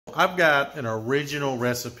I've got an original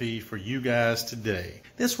recipe for you guys today.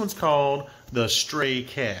 This one's called the Stray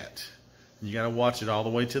Cat. You gotta watch it all the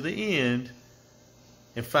way to the end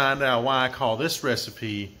and find out why I call this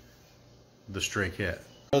recipe the Stray Cat.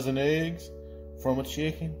 A dozen eggs from a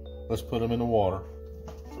chicken. Let's put them in the water.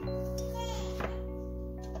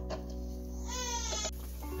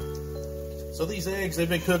 So these eggs, they've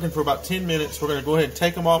been cooking for about 10 minutes. We're gonna go ahead and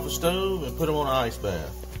take them off the stove and put them on an ice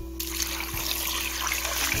bath.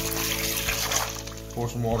 Pour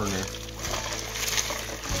some water in there.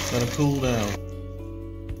 Let them cool down.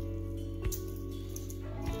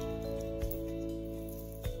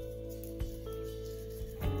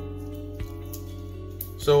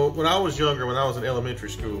 So when I was younger, when I was in elementary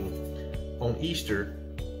school, on Easter,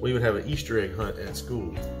 we would have an Easter egg hunt at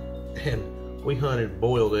school. And we hunted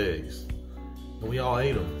boiled eggs. And we all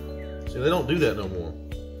ate them. See, they don't do that no more.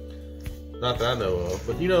 Not that I know of.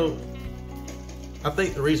 But you know, I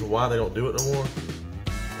think the reason why they don't do it no more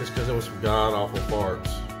is because there was some god-awful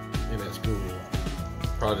farts in that school.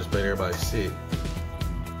 Probably just made everybody sick.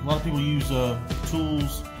 A lot of people use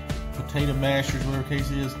tools, potato mashers, whatever the case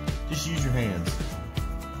is. Just use your hands.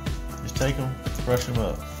 Just take them, brush them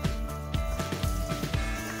up.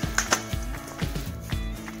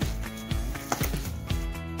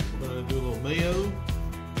 We're gonna do a little mayo.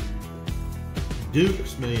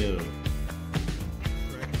 Duke's mayo.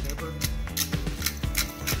 Cracked pepper.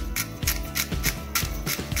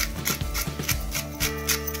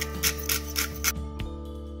 A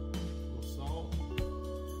little salt.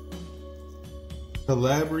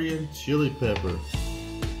 Calabrian chili pepper.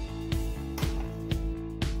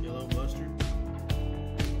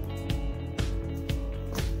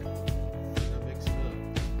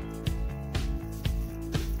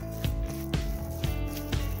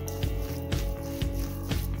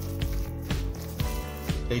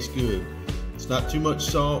 Tastes good. It's not too much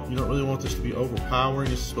salt. You don't really want this to be overpowering.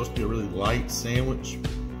 This is supposed to be a really light sandwich.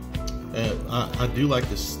 I do like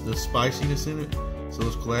the spiciness in it. So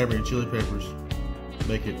those Calabrian chili peppers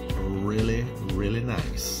make it really, really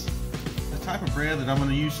nice. The type of bread that I'm going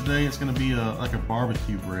to use today, it's going to be like a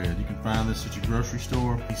barbecue bread. You can find this at your grocery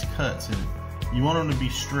store. These cuts, and you want them to be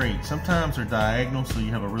straight. Sometimes they're diagonal, so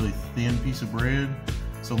you have a really thin piece of bread.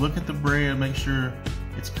 So look at the bread, make sure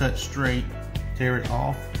it's cut straight. Tear it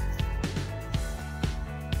off.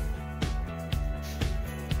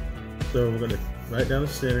 So we're going to right down the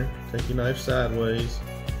center, take your knife sideways.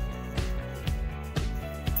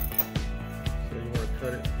 So you want to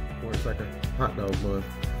cut it where it's like a hot dog bun.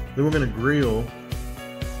 Then we're going to grill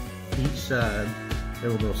each side,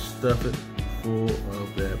 and we're going to stuff it full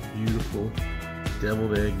of that beautiful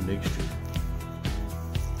deviled egg mixture.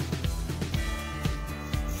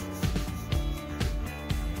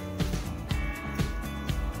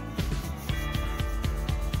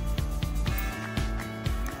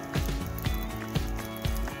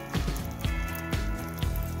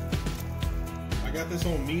 I got this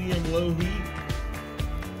on medium-low heat.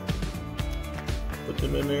 Put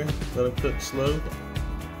them in there, let them cook slow.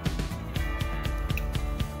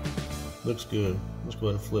 Looks good. Let's go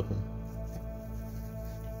ahead and flip them.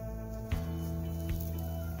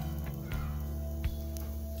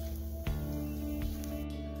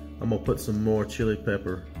 I'm gonna put some more chili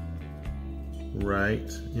pepper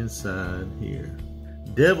right inside here.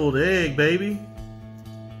 Deviled egg, baby.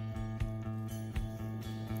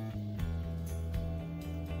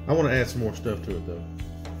 I want to add some more stuff to it though.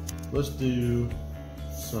 Let's do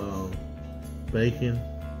some bacon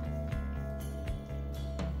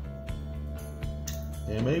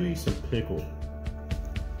and maybe some pickle.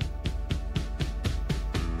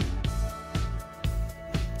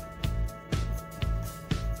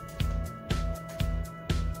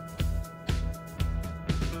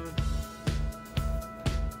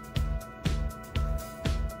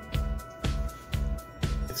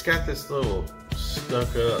 It's got this little stuck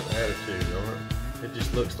up attitude on it. It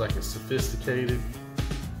just looks like it's sophisticated.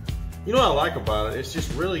 You know what I like about it?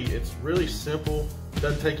 It's really simple. It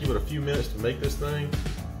doesn't take you but a few minutes to make this thing.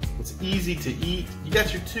 It's easy to eat. You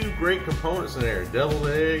got your two great components in there, deviled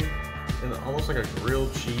egg and almost like a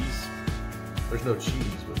grilled cheese. There's no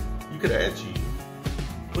cheese, but you could add cheese.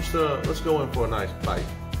 Let's go in for a nice bite.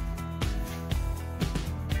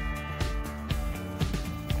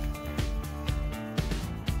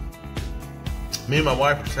 Me and my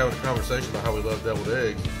wife were just having a conversation about how we love deviled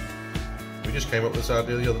eggs. We just came up with this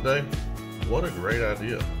idea the other day. What a great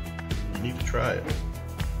idea. You need to try it.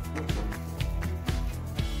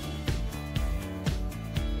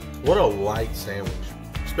 What a light sandwich,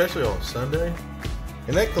 especially on Sunday.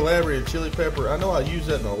 And that Calabrian chili pepper, I know I use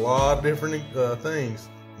that in a lot of different things,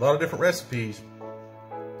 a lot of different recipes.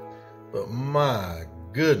 But my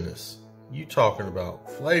goodness, you talking about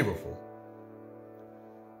flavorful.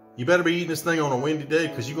 You better be eating this thing on a windy day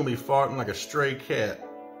because you're going to be farting like a stray cat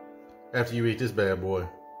after you eat this bad boy.